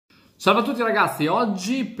Salve a tutti ragazzi,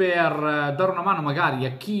 oggi per dare una mano magari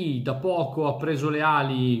a chi da poco ha preso le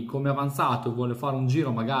ali come avanzato e vuole fare un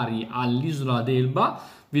giro magari all'isola d'Elba,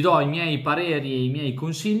 vi do i miei pareri e i miei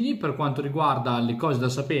consigli per quanto riguarda le cose da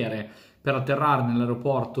sapere per atterrare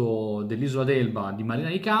nell'aeroporto dell'isola d'Elba di Marina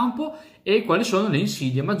di Campo e quali sono le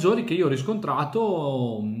insidie maggiori che io ho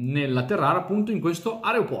riscontrato nell'atterrare appunto in questo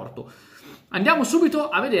aeroporto. Andiamo subito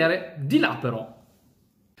a vedere di là però.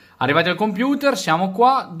 Arrivati al computer, siamo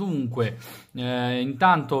qua, dunque,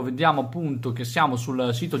 intanto vediamo appunto che siamo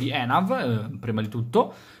sul sito di ENAV, prima di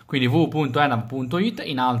tutto, quindi www.enav.it,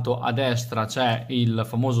 in alto a destra c'è il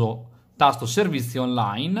famoso tasto servizi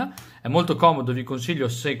online, è molto comodo, vi consiglio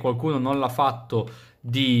se qualcuno non l'ha fatto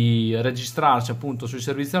di registrarsi appunto sui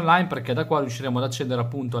servizi online perché da qua riusciremo ad accedere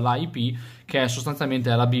appunto all'IP che è sostanzialmente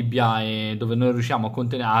la Bibbia e dove noi riusciamo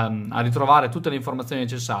a ritrovare tutte le informazioni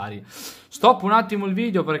necessarie. Stop un attimo il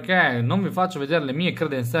video perché non vi faccio vedere le mie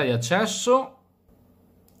credenziali di accesso,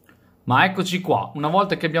 ma eccoci qua. Una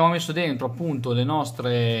volta che abbiamo messo dentro appunto le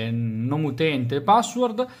nostre nome utente e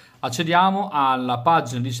password, accediamo alla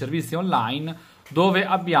pagina di servizi online dove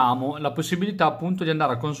abbiamo la possibilità appunto di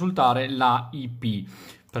andare a consultare la IP.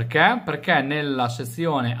 Perché? Perché nella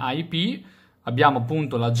sezione IP abbiamo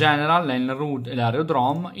appunto la general, l'en route e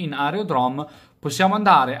l'aerodrome. In aerodrome possiamo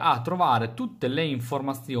andare a trovare tutte le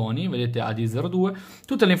informazioni, vedete AD02,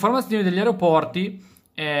 tutte le informazioni degli aeroporti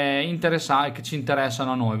che ci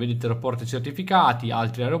interessano a noi. Vedete aeroporti certificati,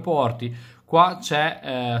 altri aeroporti. Qua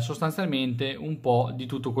c'è sostanzialmente un po' di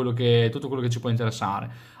tutto quello che ci può interessare.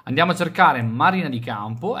 Andiamo a cercare Marina di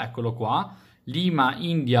Campo, eccolo qua, Lima,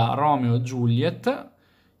 India, Romeo, Juliet.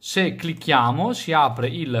 Se clicchiamo si apre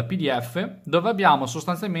il PDF dove abbiamo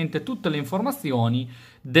sostanzialmente tutte le informazioni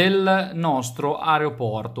del nostro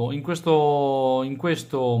aeroporto. In questo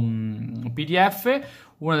PDF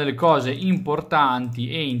una delle cose importanti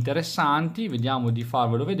e interessanti, vediamo di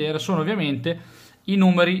farvelo vedere, sono ovviamente i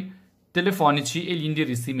numeri telefonici e gli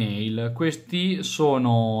indirizzi mail. Questi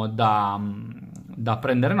sono da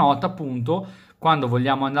prendere nota appunto quando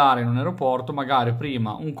vogliamo andare in un aeroporto, magari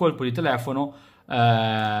prima un colpo di telefono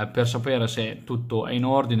per sapere se tutto è in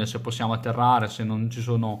ordine, se possiamo atterrare, se non ci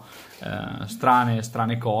sono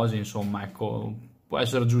strane cose, insomma, ecco, può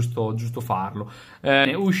essere giusto farlo.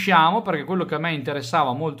 Usciamo perché quello che a me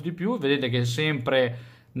interessava molto di più, vedete che sempre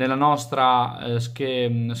nella nostra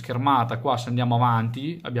schermata qua, se andiamo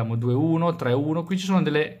avanti abbiamo 2-1, 3-1, qui ci sono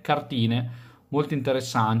delle cartine molto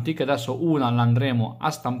interessanti che adesso una l'andremo a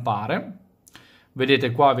stampare.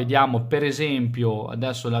 Vedete qua, vediamo per esempio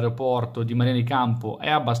adesso l'aeroporto di Marina di Campo è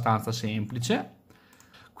abbastanza semplice.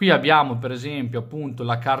 Qui abbiamo per esempio appunto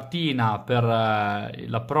la cartina per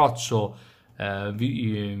l'approccio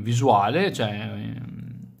visuale, cioè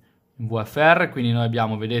in VFR, quindi noi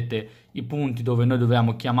abbiamo, vedete, i punti dove noi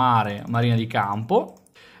dobbiamo chiamare Marina di Campo.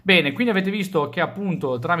 Bene, quindi avete visto che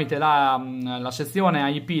appunto tramite la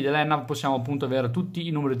sezione IP dell'ENAV possiamo appunto avere tutti i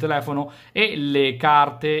numeri di telefono e le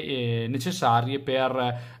carte necessarie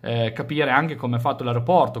per capire anche come è fatto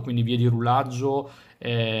l'aeroporto, quindi vie di rullaggio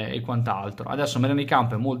e quant'altro. Adesso Marina di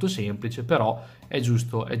Campo è molto semplice, però è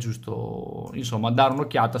giusto insomma dare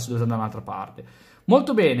un'occhiata se dovete andare da un'altra parte.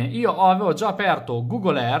 Molto bene, io avevo già aperto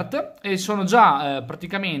Google Earth e sono già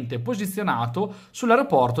praticamente posizionato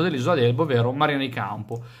sull'aeroporto dell'isola d'Elba, ovvero Marina di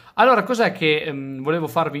Campo. Allora, cos'è che volevo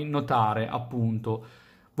farvi notare, appunto?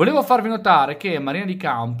 Volevo farvi notare che Marina di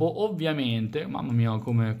Campo, ovviamente, mamma mia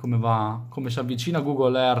come va, come si avvicina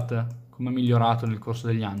Google Earth, come è migliorato nel corso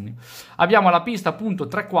degli anni. Abbiamo la pista appunto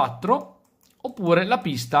 3-4 oppure la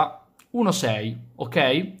pista 1-6,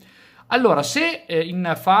 ok? Allora, se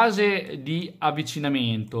in fase di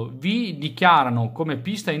avvicinamento vi dichiarano come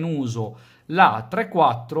pista in uso la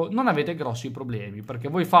 3-4, non avete grossi problemi, perché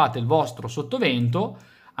voi fate il vostro sottovento,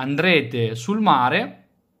 andrete sul mare,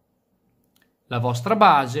 la vostra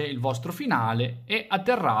base, il vostro finale e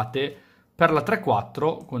atterrate per la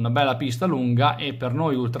 3-4 con una bella pista lunga e per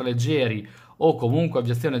noi ultraleggeri o comunque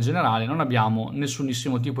aviazione generale non abbiamo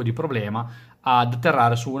nessunissimo tipo di problema ad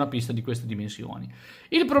atterrare su una pista di queste dimensioni.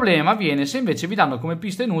 Il problema viene se invece vi danno come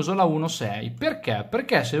pista in uso la 1.6. Perché?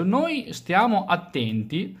 Perché se noi stiamo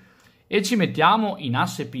attenti e ci mettiamo in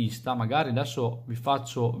asse pista, magari adesso vi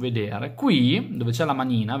faccio vedere, qui dove c'è la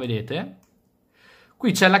manina, vedete?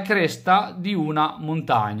 Qui c'è la cresta di una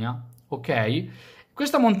montagna, ok?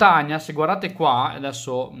 Questa montagna, se guardate qua,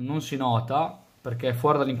 adesso non si nota perché è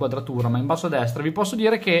fuori dall'inquadratura, ma in basso a destra vi posso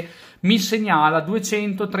dire che mi segnala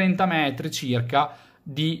 230 metri circa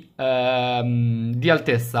di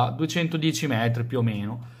altezza, 210 metri più o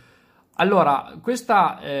meno. Allora,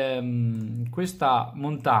 questa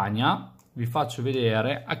montagna vi faccio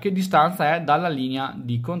vedere a che distanza è dalla linea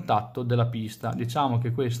di contatto della pista. Diciamo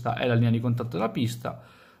che questa è la linea di contatto della pista,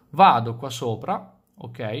 vado qua sopra,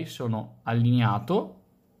 ok, sono allineato,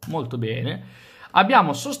 molto bene.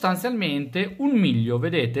 Abbiamo sostanzialmente un miglio,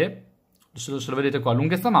 vedete? Se lo vedete qua,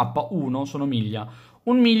 lunghezza mappa 1, sono miglia,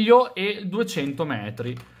 1 miglio e 200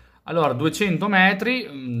 metri. Allora, 200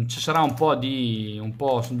 metri, ci sarà sono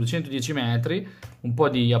 210 metri, un po'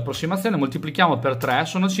 di approssimazione, moltiplichiamo per 3,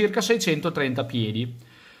 sono circa 630 piedi.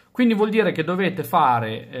 Quindi vuol dire che dovete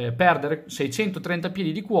perdere 630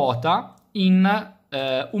 piedi di quota in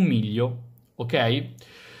un miglio, ok?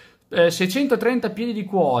 630 piedi di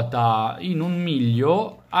quota in un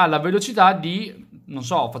miglio ha la velocità di, non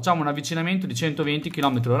so, facciamo un avvicinamento di 120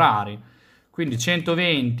 km/h. Quindi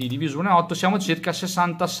 120 diviso 1,8 siamo circa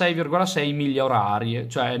 66,6 miglia orarie,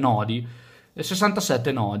 cioè nodi,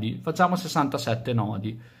 67 nodi, facciamo 67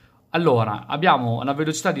 nodi. Allora, abbiamo una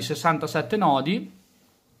velocità di 67 nodi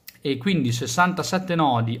e quindi 67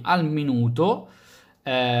 nodi al minuto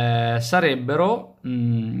sarebbero,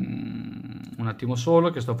 un attimo solo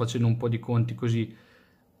che sto facendo un po' di conti così,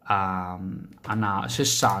 a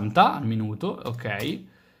 60 al minuto, ok?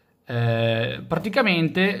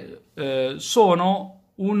 Praticamente sono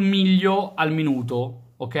un miglio al minuto,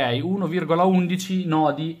 ok? 1,11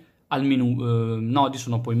 nodi al minuto, nodi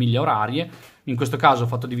sono poi miglia orarie, in questo caso ho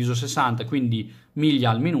fatto diviso 60, quindi miglia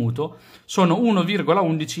al minuto, sono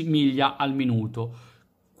 1,11 miglia al minuto.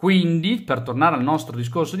 Quindi, per tornare al nostro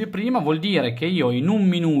discorso di prima, vuol dire che io in un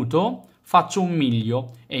minuto faccio un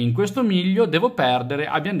miglio e in questo miglio devo perdere,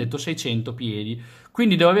 abbiamo detto, 600 piedi.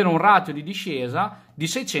 Quindi devo avere un ratio di discesa di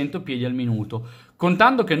 600 piedi al minuto.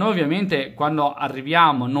 Contando che noi ovviamente quando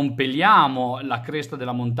arriviamo non peliamo la cresta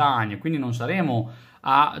della montagna, quindi non saremo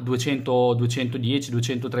a 200, 210,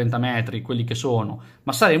 230 metri, quelli che sono,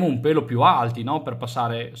 ma saremo un pelo più alti, no? Per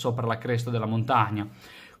passare sopra la cresta della montagna.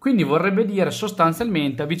 Quindi vorrebbe dire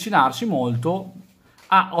sostanzialmente avvicinarsi molto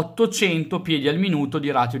a 800 piedi al minuto di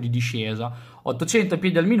ratio di discesa. 800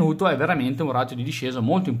 piedi al minuto è veramente un ratio di discesa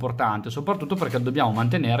molto importante, soprattutto perché dobbiamo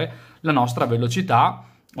mantenere la nostra velocità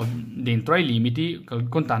dentro ai limiti,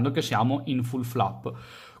 contando che siamo in full flap.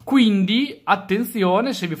 Quindi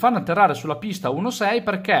attenzione se vi fanno atterrare sulla pista 1.6,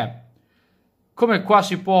 perché come qua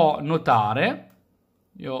si può notare,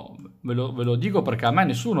 io ve lo dico perché a me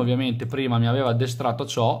nessuno ovviamente prima mi aveva addestrato a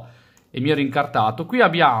ciò e mi ero incartato. Qui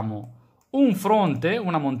abbiamo un fronte,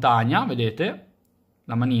 una montagna, vedete?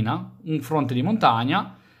 La manina, un fronte di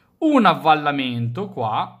montagna, un avvallamento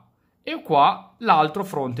qua e qua l'altro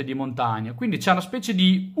fronte di montagna. Quindi c'è una specie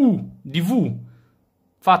di U, di V,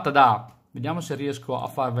 fatta da, vediamo se riesco a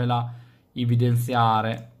farvela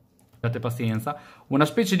evidenziare, abbiate pazienza, una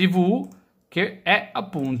specie di V che è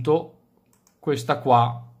appunto questa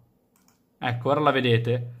qua. Ecco, ora la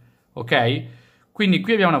vedete, ok? Quindi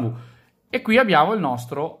qui abbiamo una V e qui abbiamo il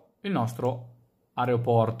nostro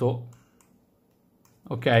aeroporto.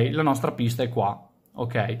 Ok, la nostra pista è qua.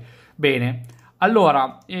 Ok, bene.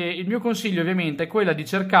 Allora, il mio consiglio ovviamente è quello di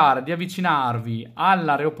cercare di avvicinarvi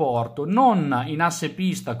all'aeroporto non in asse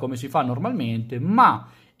pista come si fa normalmente, ma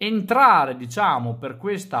entrare, diciamo, per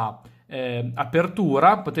questa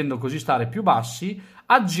apertura, potendo così stare più bassi,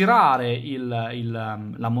 aggirare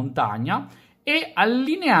la montagna e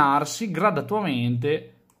allinearsi gradativamente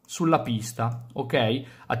sulla pista, ok?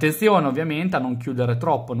 Attenzione ovviamente a non chiudere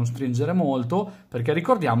troppo, a non stringere molto, perché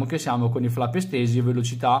ricordiamo che siamo con i flap estesi e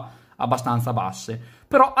velocità abbastanza basse.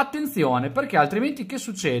 Però attenzione, perché altrimenti che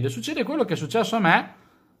succede? Succede quello che è successo a me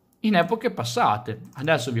in epoche passate.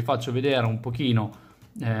 Adesso vi faccio vedere un pochino,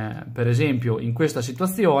 per esempio in questa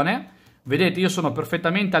situazione, vedete io sono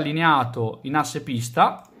perfettamente allineato in asse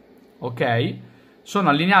pista, ok? Sono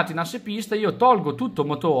allineato in asse pista, io tolgo tutto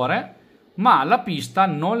motore, ma la pista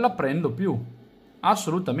non la prendo più,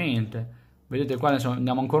 assolutamente. Vedete qua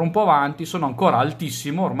andiamo ancora un po' avanti, sono ancora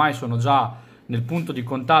altissimo, ormai sono già nel punto di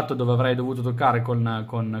contatto dove avrei dovuto toccare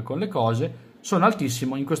con le cose, sono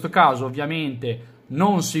altissimo. In questo caso ovviamente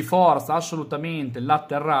non si forza assolutamente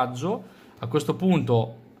l'atterraggio. A questo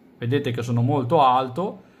punto vedete che sono molto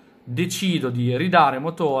alto, decido di ridare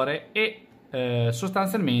motore e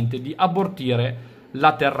sostanzialmente di abortire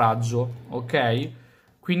l'atterraggio, ok?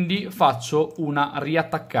 Quindi faccio una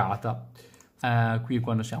riattaccata. Qui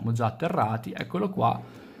quando siamo già atterrati, eccolo qua,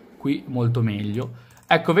 qui molto meglio.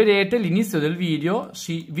 Ecco, vedete, all'inizio del video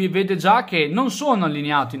si vede già che non sono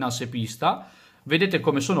allineato in asse pista, vedete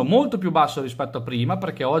come sono molto più basso rispetto a prima,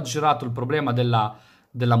 perché ho aggirato il problema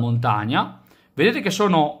della montagna. Vedete che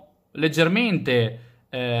sono leggermente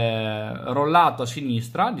rollato a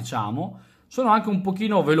sinistra, diciamo. Sono anche un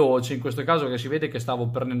pochino veloce, in questo caso che si vede che stavo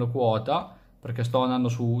perdendo quota, perché sto andando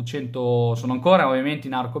su 100, sono ancora ovviamente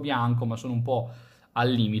in arco bianco, ma sono un po' al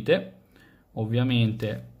limite.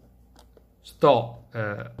 Ovviamente sto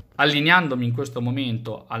allineandomi in questo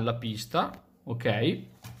momento alla pista, ok?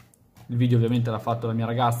 Il video ovviamente l'ha fatto la mia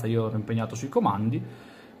ragazza, io ero impegnato sui comandi.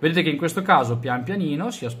 Vedete che in questo caso pian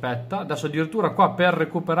pianino si aspetta. Adesso addirittura qua per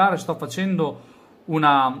recuperare sto facendo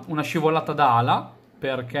una scivolata d'ala,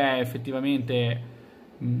 perché effettivamente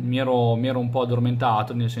mi ero un po'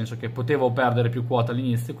 addormentato, nel senso che potevo perdere più quota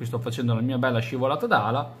all'inizio. Qui sto facendo la mia bella scivolata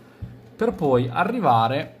d'ala per poi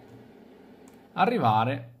arrivare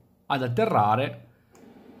ad atterrare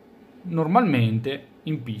normalmente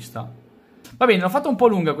in pista. Va bene, l'ho fatta un po'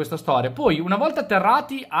 lunga questa storia. Poi, una volta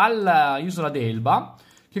atterrati all'isola d'Elba,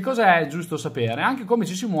 che cosa è giusto sapere? Anche come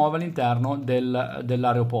ci si muove all'interno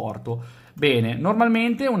dell'aeroporto. Bene,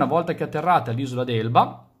 normalmente una volta che atterrate all'isola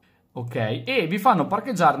d'Elba, ok, e vi fanno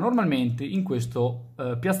parcheggiare normalmente in questo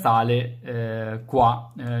piazzale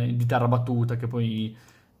qua di terra battuta, che poi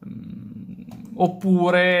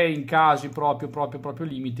oppure in casi proprio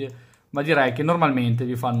limite, ma direi che normalmente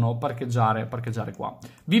vi fanno parcheggiare qua.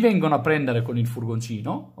 Vi vengono a prendere con il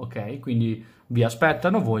furgoncino, ok? Quindi vi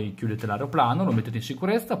aspettano, voi chiudete l'aeroplano, lo mettete in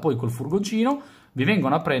sicurezza, poi col furgoncino vi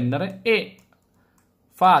vengono a prendere e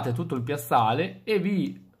fate tutto il piazzale e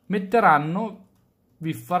vi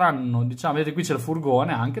faranno, diciamo, vedete qui c'è il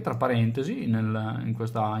furgone anche, tra parentesi, in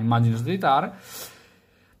questa immagine satellitare.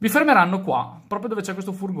 Vi fermeranno qua, proprio dove c'è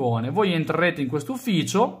questo furgone. Voi entrerete in questo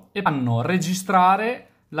ufficio e vanno a registrare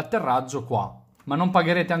l'atterraggio qua, ma non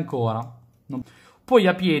pagherete ancora. Poi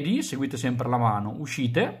a piedi, seguite sempre la mano,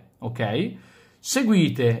 uscite, ok?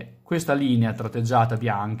 Seguite questa linea tratteggiata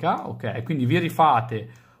bianca, ok? Quindi vi rifate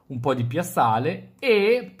un po' di piazzale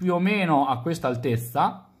e più o meno a questa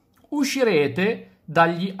altezza uscirete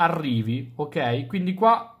dagli arrivi, ok? Quindi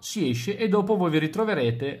qua si esce e dopo voi vi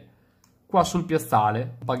ritroverete qua sul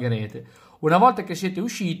piazzale, pagherete. Una volta che siete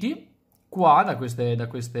usciti, qua in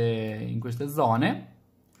queste zone,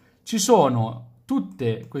 ci sono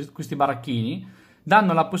tutti questi baracchini,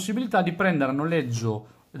 danno la possibilità di prendere a noleggio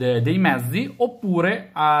dei mezzi,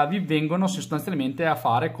 oppure vi vengono sostanzialmente a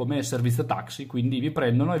fare come servizio taxi, quindi vi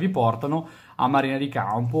prendono e vi portano a Marina di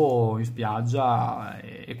Campo, in spiaggia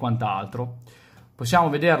e quant'altro. Possiamo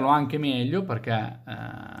vederlo anche meglio perché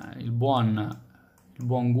il buon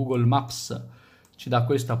Google Maps ci dà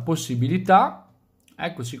questa possibilità.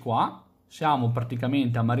 Eccoci qua, siamo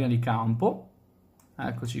praticamente a Marina di Campo,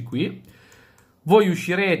 eccoci qui. Voi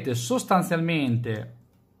uscirete sostanzialmente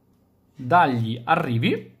dagli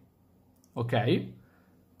arrivi, ok?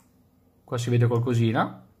 Qua si vede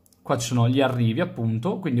qualcosina, qua ci sono gli arrivi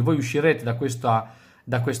appunto, quindi voi uscirete da questa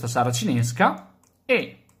saracinesca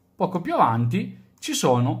e poco più avanti ci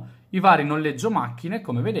sono i vari noleggio macchine,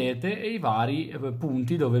 come vedete, e i vari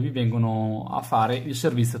punti dove vi vengono a fare il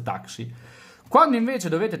servizio taxi. Quando invece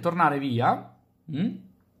dovete tornare via,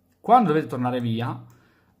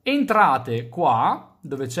 entrate qua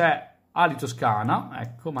dove c'è Ali Toscana,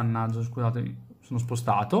 ecco, mannaggia, scusate, sono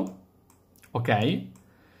spostato, ok?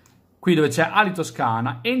 Qui dove c'è Ali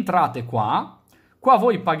Toscana, entrate qua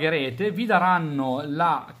voi pagherete, vi daranno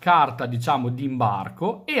la carta, diciamo, di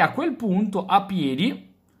imbarco e a quel punto a piedi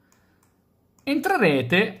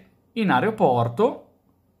entrerete in aeroporto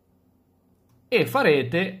e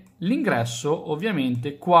farete l'ingresso,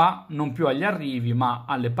 ovviamente qua non più agli arrivi ma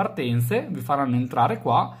alle partenze, vi faranno entrare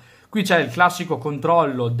qua. Qui c'è il classico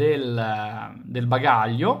controllo del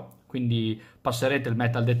bagaglio, quindi passerete il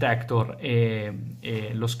metal detector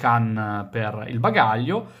e lo scan per il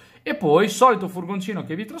bagaglio, e poi il solito furgoncino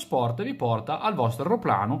che vi trasporta e vi porta al vostro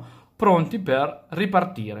aeroplano pronti per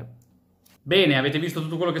ripartire. Bene, avete visto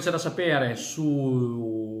tutto quello che c'è da sapere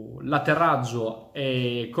sull'atterraggio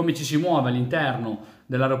e come ci si muove all'interno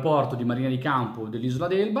dell'aeroporto di Marina di Campo dell'isola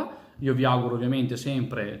d'Elba. Io vi auguro ovviamente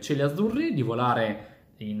sempre cieli azzurri, di volare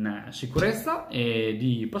in sicurezza e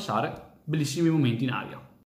di passare bellissimi momenti in aria.